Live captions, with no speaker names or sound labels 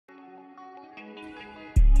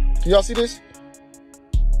Can y'all see this?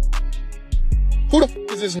 Who the f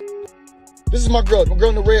is this? This is my girl in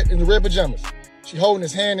the red pajamas. She holding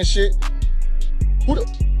his hand and shit. Who the?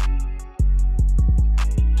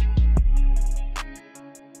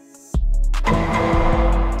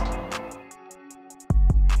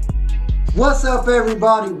 What's up,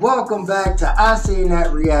 everybody? Welcome back to I Seen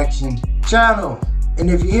That Reaction channel.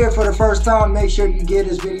 And if you're here for the first time, make sure you give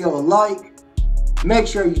this video a like. Make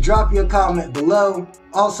sure you drop your comment below.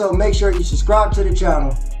 Also, make sure you subscribe to the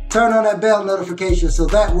channel. Turn on that bell notification so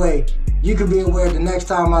that way you can be aware the next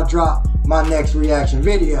time I drop my next reaction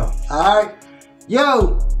video. Alright?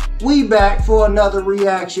 Yo, we back for another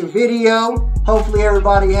reaction video. Hopefully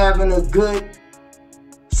everybody having a good,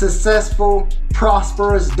 successful,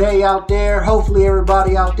 prosperous day out there. Hopefully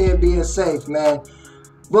everybody out there being safe, man.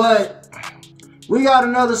 But we got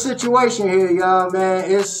another situation here, y'all,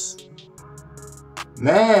 man.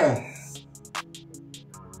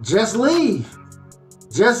 Just leave.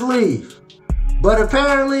 Just leave. But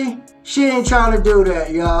apparently, she ain't trying to do that,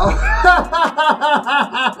 y'all.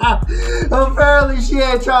 Apparently, she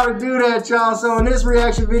ain't trying to do that, y'all. So in this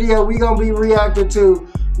reaction video, we gonna be reacting to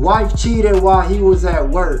wife cheated while he was at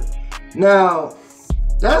work. Now,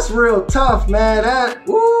 that's real tough, man.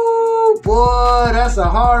 Woo, boy, that's a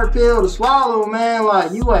hard pill to swallow, man.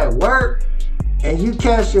 Like, you at work and you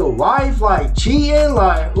catch your wife, like, cheating,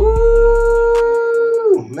 like,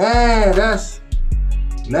 ooh, man, that's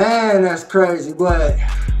crazy. But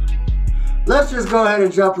let's just go ahead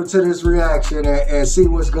and jump into this reaction and see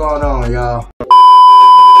what's going on, y'all.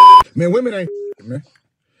 Man, women ain't man.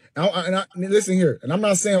 Listen here, and I'm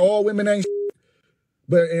not saying all women ain't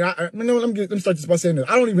but let me start this by saying this.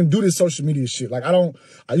 I don't even do this social media shit. Like, I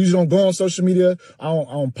usually don't go on social media. I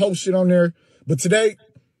don't post shit on there. But today,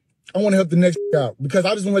 I want to help the next out because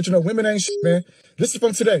I just want to let you know women ain't shit, man. This is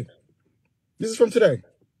from today. This is from today.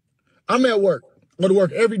 I'm at work. I go to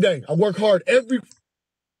work every day. I work hard every.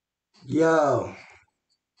 Yo.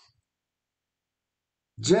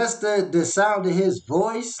 Just the sound of his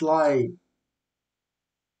voice, like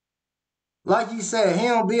you said, he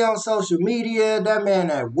don't be on social media. That man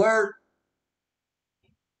at work.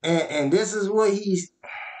 And this is what he's...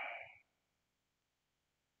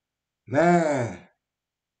 Man.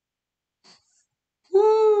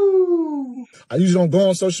 Woo. I usually don't go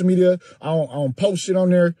on social media. I don't post shit on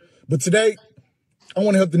there. But today, I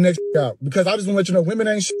want to help the next out because I just want to let you know women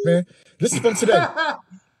ain't shit, man. This is from today.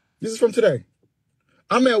 This is from today.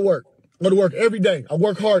 I'm at work. I go to work every day. I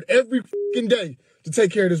work hard every fucking day to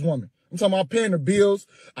take care of this woman. I'm talking about paying her bills.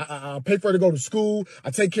 I pay for her to go to school.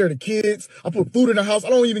 I take care of the kids. I put food in the house. I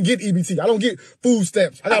don't even get EBT. I don't get food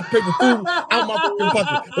stamps. I got to pay for food out my fucking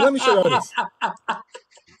pocket. But let me show y'all this.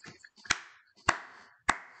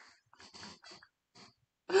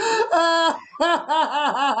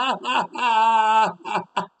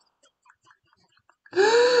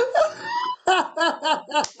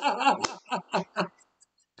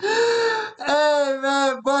 Hey,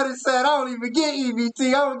 man, Buddy said, I don't even get EBT.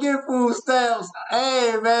 I don't get food stamps.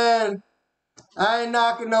 Hey, man, I ain't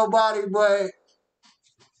knocking nobody, but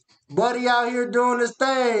Buddy out here doing his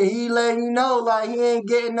thing. He letting you know, like, he ain't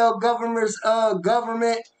getting no government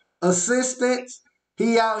assistance.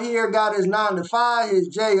 He out here got his 9 to 5, his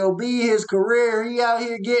job, his career. He out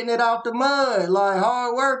here getting it out the mud, like,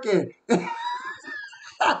 hard working.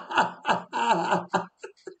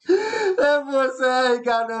 That boy said I ain't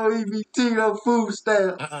got no EBT, no food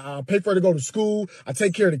stamp. I pay for her to go to school. I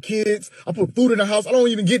take care of the kids. I put food in the house. I don't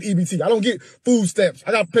even get EBT. I don't get food stamps.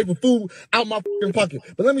 I got to pay for food out my fucking pocket.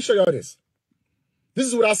 But let me show y'all this. This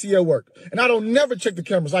is what I see at work. And I don't never check the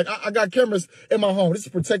cameras. Like, I got cameras in my home. This is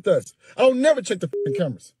to protect us. I don't never check the fucking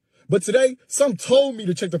cameras. But today, some told me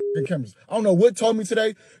to check the fucking cameras. I don't know what told me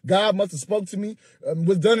today. God must have spoke to me.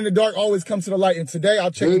 What's done in the dark always comes to the light. And today,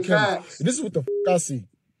 I'll check the cameras. And this is what the fuck I see.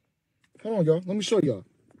 Hold on, y'all. Let me show y'all.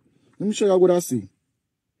 Let me show y'all what I see.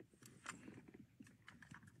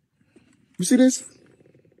 You see this?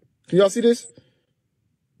 Can y'all see this?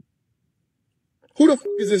 Who the fuck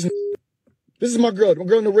is this? This is my girl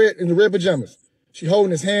in the red pajamas. She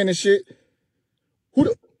holding his hand and shit. Who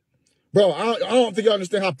the... Bro, I don't think y'all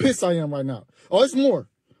understand how pissed I am right now. Oh, it's more.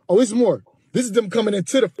 Oh, it's more. This is them coming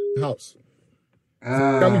into the house.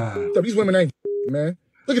 Got me f***ed up. These women ain't man.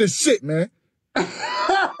 Look at this shit, man. Look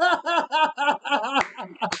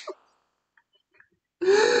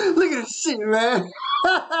at this shit, man.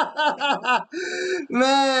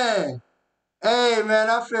 Man. Hey, man,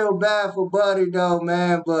 I feel bad for Buddy, though,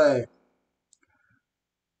 man, but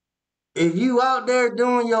if you out there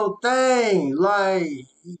doing your thing, like,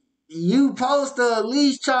 you supposed to at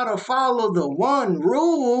least try to follow the one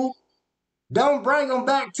rule. Don't bring them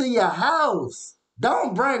back to your house.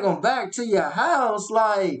 Don't bring them back to your house.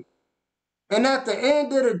 Like, and at the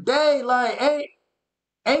end of the day, like,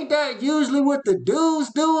 ain't that usually what the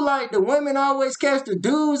dudes do? Like, the women always catch the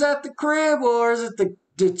dudes at the crib, or is it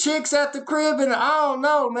the chicks at the crib? And I don't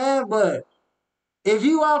know, man, but if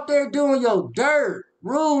you out there doing your dirt,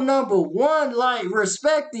 rule number one, like,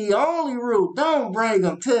 respect the only rule. Don't bring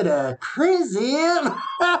them to the crib.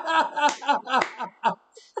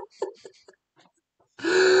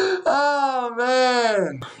 Oh,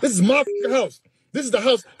 man. This is my house. This is the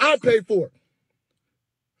house I pay for.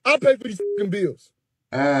 I pay for these bills.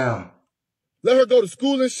 Damn. Let her go to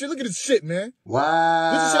school and shit. Look at this shit, man.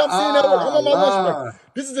 Wow. This is shit I'm seeing at work. I'm on my lunch break.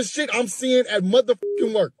 This is the shit I'm seeing at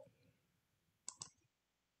motherfucking work.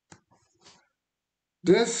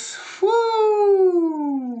 This,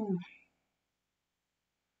 whoo.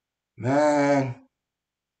 Man,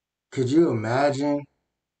 could you imagine?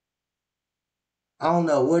 I don't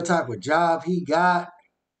know what type of job he got.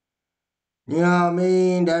 You know what I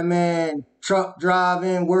mean? That man, truck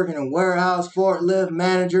driving, working in warehouse, forklift,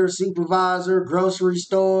 manager, supervisor, grocery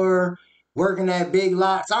store, working at big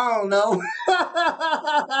lots. I don't know.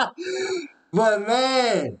 But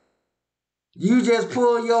man, you just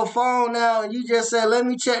pull your phone out and you just say, let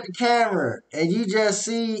me check the camera. And you just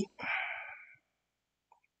see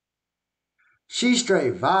she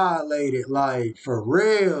straight violated. Like, for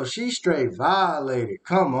real, she straight violated.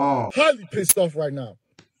 Come on. Highly pissed off right now.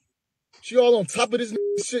 She all on top of this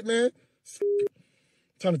shit, man. I'm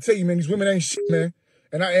trying to tell you, man, these women ain't shit, man.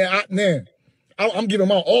 And I'm giving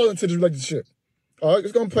my all into this relationship. All right,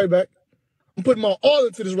 it's gonna play back. I'm putting my all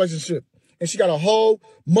into this relationship. And she got a whole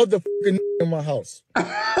motherfucking in my house. Look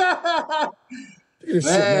at this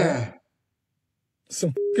shit, man.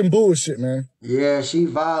 Some fucking bullshit, man. Yeah, she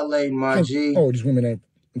violating my G. Oh, these women ain't.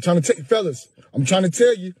 I'm trying to tell you, fellas. I'm trying to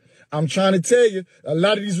tell you. A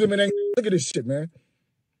lot of these women ain't. Look at this shit, man.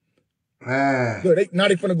 Man. Look, now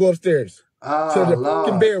they finna go upstairs to the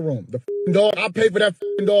fucking bedroom. The fucking dog. I pay for that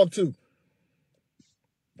fucking dog too.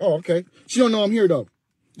 Oh, okay. She don't know I'm here though.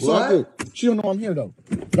 It's all good. She don't know I'm here though.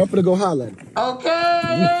 But I'm finna go holler at her.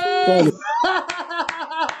 Okay.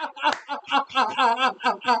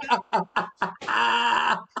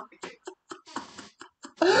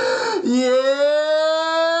 Yeah.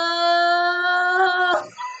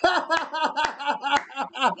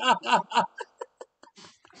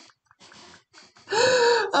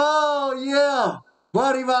 Oh yeah.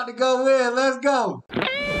 Buddy about to go in. Let's go.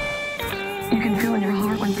 You can feel in your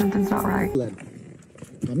heart when something's not right.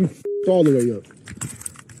 Got me all the way up.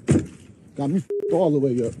 Got me all the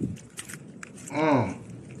way up.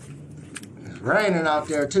 It's raining out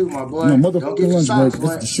there too, my boy. No, Don't motherfucking get your lunch socks break.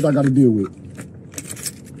 wet. This is the shit I gotta deal with.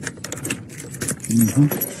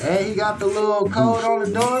 Hey, he got the little code on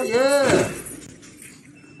the door. Yeah.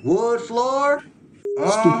 Wood floor.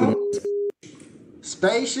 Stupid.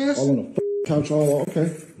 Spacious. All on the couch, all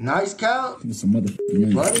okay. Nice couch. This a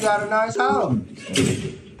motherfucking Buddy got a nice house.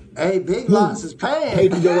 Hey, Big Lots is paying. Pay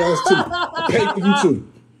for your ass too. I pay for you too.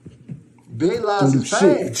 Big Lots is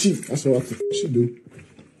paying. Shit. That's what she do.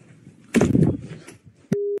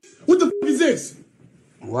 What the fuck is this?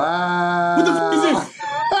 Wow. What the fuck is this?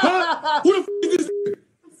 Huh? Who the fuck is this?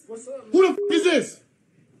 What's up, man? Who the fuck is this?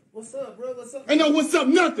 What's up, bro? What's up? Ain't no what's up,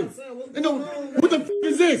 nothing. Ain't no, what the fuck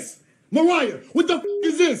is this? Mariah, what the fuck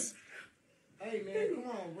is this? Hey, man, come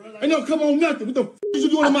on, bro. Like, Ain't no come on, nothing. What the fuck is you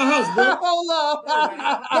doing in my house, bro? Hold up.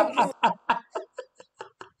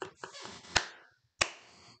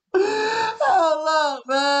 Hold up,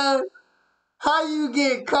 man. How you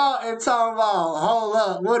get caught and talking about, hold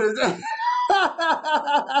up, what is that?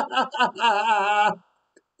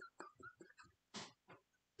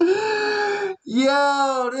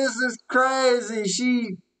 Yo, this is crazy.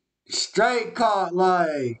 She straight caught,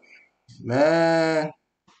 like, man.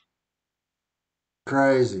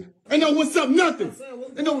 Crazy. Ain't no what's up, nothing.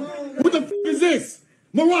 Ain't no, what the fuck is this?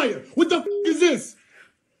 Mariah, what the fuck is this?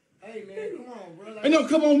 hey, man, come on, bro. Like, Ain't no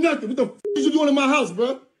come on, nothing. What the fuck is you doing in my house,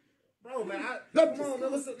 bro? bro, man, Come on,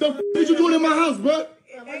 man, what's up? The fuck is you doing in my house, bro?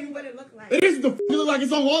 why you what it look like? It is the fuck you look like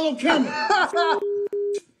it's on all on camera.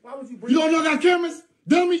 Why would you bring You don't know I got cameras?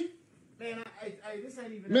 Dummy? Man, this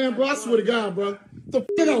ain't even Man, bro, I swear to God, bro. The fuck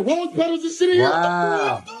I got rose petals and shit in here?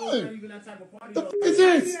 Wow. What the fuck not are you doing? even that type of party. The fuck is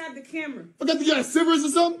this? You have the camera. Forgot you got servers or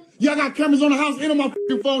something? Y'all got cameras on the house and on my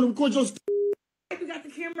fucking phone to record your You got the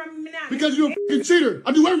camera. I'm not. because you're a fucking cheater.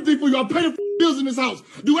 I do everything for you. I pay the bills in this house.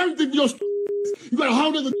 Do everything for your You got a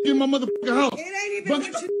whole other in my motherfucking house. It ain't even Bro,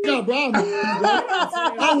 what get you the fuck out, bro.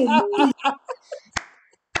 I will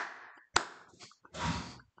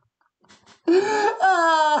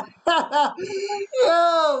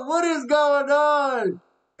Yo, what is going on?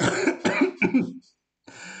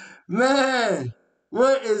 Man,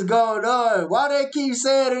 what is going on? Why they keep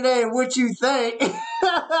saying it ain't what you think?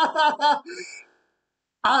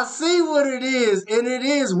 I see what it is, and it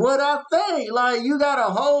is what I think. Like, you got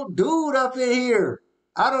a whole dude up in here.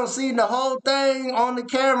 I don't see the whole thing on the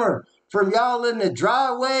camera. From y'all in the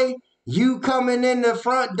driveway, you coming in the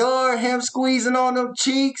front door, him squeezing on them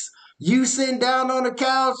cheeks, you sitting down on the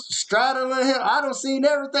couch, straddling him. I don't see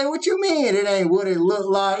everything. What you mean it ain't what it look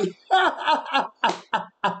like?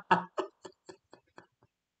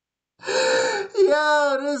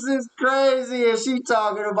 Yo, this is crazy. And she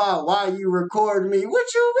talking about why you record me. What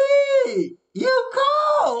you mean? You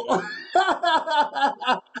called.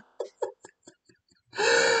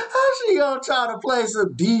 How she gonna try to play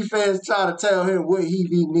some defense, try to tell him what he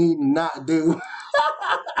be needing not do?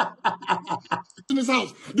 In this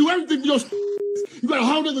house, do everything for your. You got a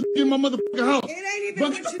whole other in my motherfucking house. It ain't even Bro,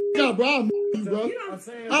 what get you the out, bro. I'll you, bro. You know what I'm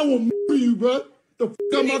saying? I will murder you, bro. The fuck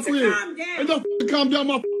out my crib. Calm down. And don't calm down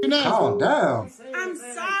my fucking ass. Calm down. I'm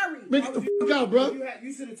sorry. Man, get the fuck out, bro.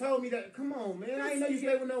 You should have told me that. Come on, man. I didn't know you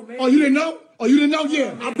stay with no man. Oh, you didn't know? Oh, you didn't know?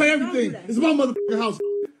 Yeah, I pay Don't everything. do that. It's my motherfucking house.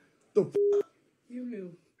 The fuck? You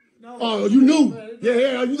knew. No. Oh, you knew?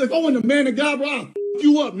 Yeah. You like, oh, when the man of God, bro, I'll fuck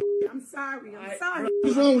you up. I'm sorry. I'm sorry.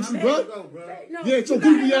 What's wrong with you, bro? No, Yeah, it's your you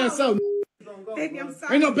gotta goofy go. ass out. Baby, I'm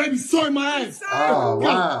sorry. Ain't no baby sorry my ass. Sorry. Oh,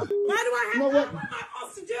 wow. Why do I have You know what? What am I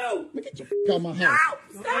supposed to do? Man, get your fuck out my house.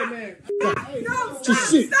 No, stop. No, Get your stop.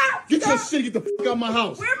 shit. Stop. Get your shit. Get the fuck out my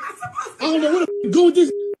house. Where am I supposed to I don't know where the fuck go with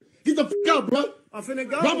this. Get the fuck out, bro. I'm finna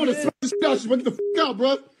go. Bro, I'm gonna smack the shit out you, man. Get the fuck out,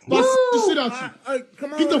 bro. If I smack the shit out you.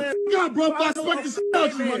 Come on, Get the man. fuck out, bro. If I smack the shit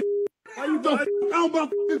out you, man. Why you Get the fuck out of my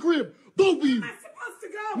fucking crib. Both of you. Am I supposed to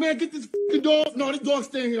go? Man, get this fucking dog. No, this dog's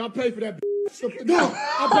staying here. I pay for that. No,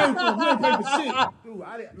 I paid for him. You ain't paid for shit. Dude,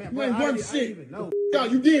 I didn't, man, You bro, ain't I worth didn't shit. even know. No,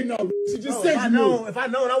 you did know. She just said If I you knew. if I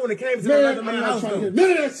known, I wouldn't have came to Man, another I'm man's not house. trying to hear though.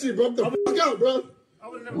 none of that shit, bro. Get the fuck out, bro. I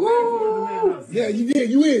would have never came to another man's house. Yeah, you did.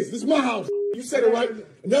 You is. This is my house. You said it right.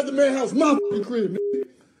 Another man's house, my fucking crib, man.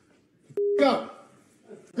 Fuck out.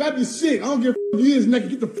 Grab your shit. I don't give a fuck you is, nigga.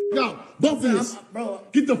 Get the fuck out. Both of us. Bro,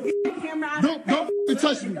 Get the fuck out. Don't fucking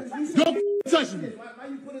touch me. Don't touch me. why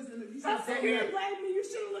you put us in the... You I should said have you told me didn't blame me. You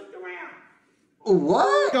should have looked around.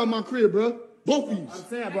 What? Fuck out my crib, bro. Both of you. I'm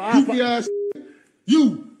saying, bro. Goofy ass.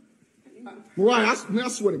 You. Mariah, I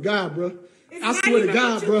swear to God, bro. It's I not swear to even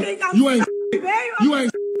God, what you bro. think. I'm You ain't. sorry, babe. You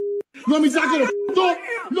ain't. You know what I could have fucked off? him.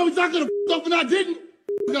 You know what I could have fucked off and I didn't?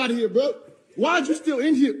 Get out of here, bro. Why is you still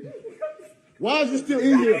in here? Why is you still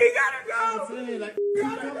in here? You gotta go. saying, like, You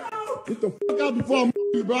gotta go. Get the fuck out before I murder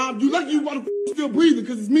you, bro. You lucky you motherfucker still breathing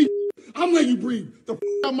because it's me. I'm letting you breathe. The fuck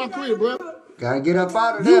out my crib, bro. Gotta get up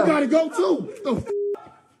out of You there. gotta go too. The fuck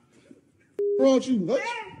wrong with you, huh?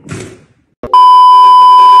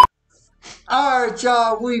 Alright,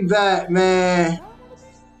 y'all, we back, man.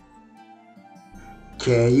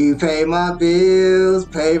 Can you pay my bills?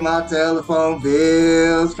 Pay my telephone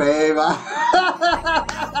bills? Pay my...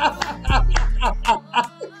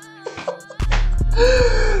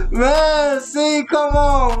 Man, see, come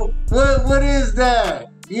on. What is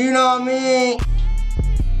that? You know what I mean?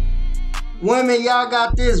 Women, y'all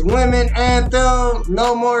got this women anthem.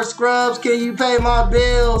 No more scrubs. Can you pay my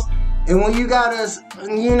bills? And when you got us,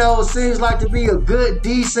 you know, it seems like to be a good,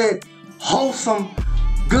 decent, wholesome,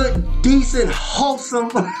 good, decent, wholesome.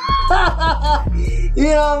 You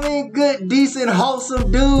know what I mean? Good, decent,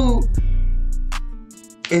 wholesome dude.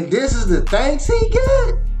 And this is the thanks he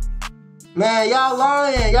get? Man, y'all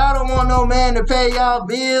lying. Y'all don't want no man to pay y'all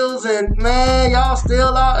bills. And man, y'all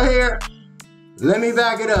still out here. Let me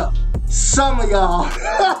back it up. Some of y'all.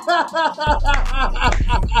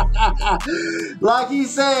 Like he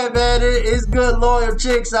said, man, it's good loyal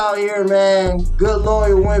chicks out here, man. Good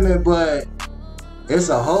loyal women, but it's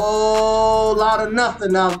a whole lot of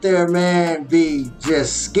nothing out there, man. Be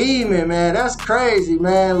just scheming, man. That's crazy,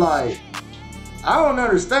 man. Like, I don't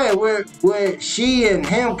understand where she and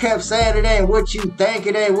him kept saying it ain't what you think,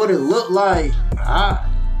 it ain't what it looked like.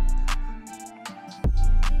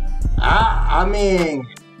 I mean,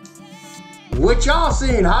 what y'all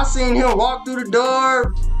seen? I seen him walk through the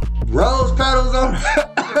door, rose petals on,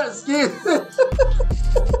 excuse me.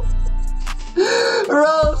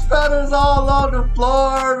 Rose petals all on the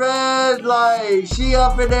floor, man. Like, she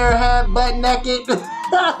up in there half butt naked.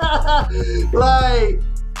 Like,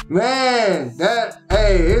 man,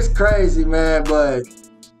 hey, it's crazy, man, but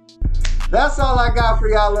that's all I got for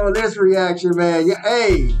y'all on this reaction, man.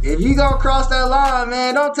 Hey, if you gonna cross that line,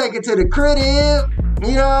 man, don't take it to the crib.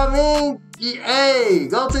 You know what I mean? Hey,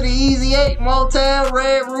 go to the Easy 8 Motel,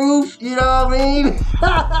 Red Roof, you know what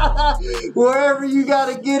I mean? Wherever you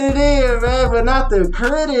gotta get it in, man, but not the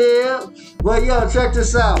crib. But yo, check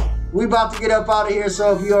this out. We about to get up out of here,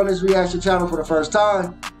 so if you're on this reaction channel for the first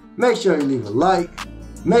time, make sure you leave a like,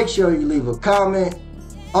 make sure you leave a comment.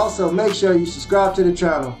 Also, make sure you subscribe to the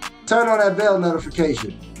channel, turn on that bell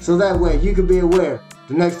notification, so that way you can be aware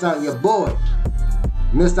the next time your boy,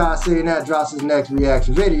 Mr. I See That, drops his next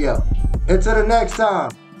reaction video. Until the next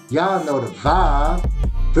time, y'all know the vibe.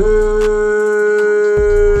 Peace.